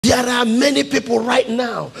There are many people right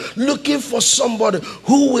now looking for somebody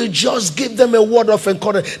who will just give them a word of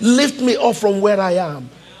encouragement. Lift me up from where I am.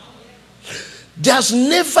 There's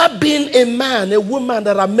never been a man, a woman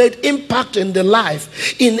that have made impact in the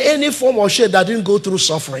life in any form or shape that didn't go through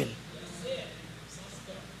suffering.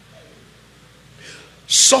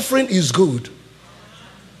 Suffering is good.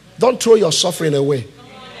 Don't throw your suffering away.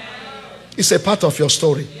 It's a part of your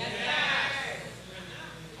story.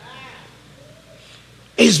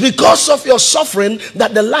 It's because of your suffering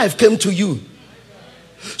that the life came to you.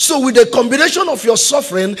 So with the combination of your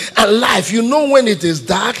suffering and life, you know when it is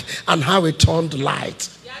dark and how it turned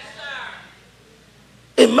light.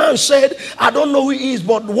 A man said, I don't know who he is,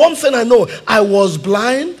 but one thing I know, I was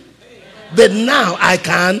blind, but now I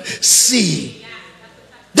can see.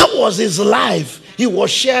 That was his life. He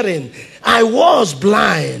was sharing. I was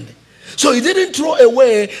blind. So he didn't throw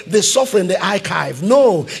away the suffering, the archive.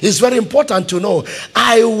 No, it's very important to know.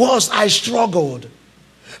 I struggled.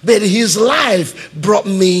 But his life brought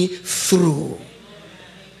me through.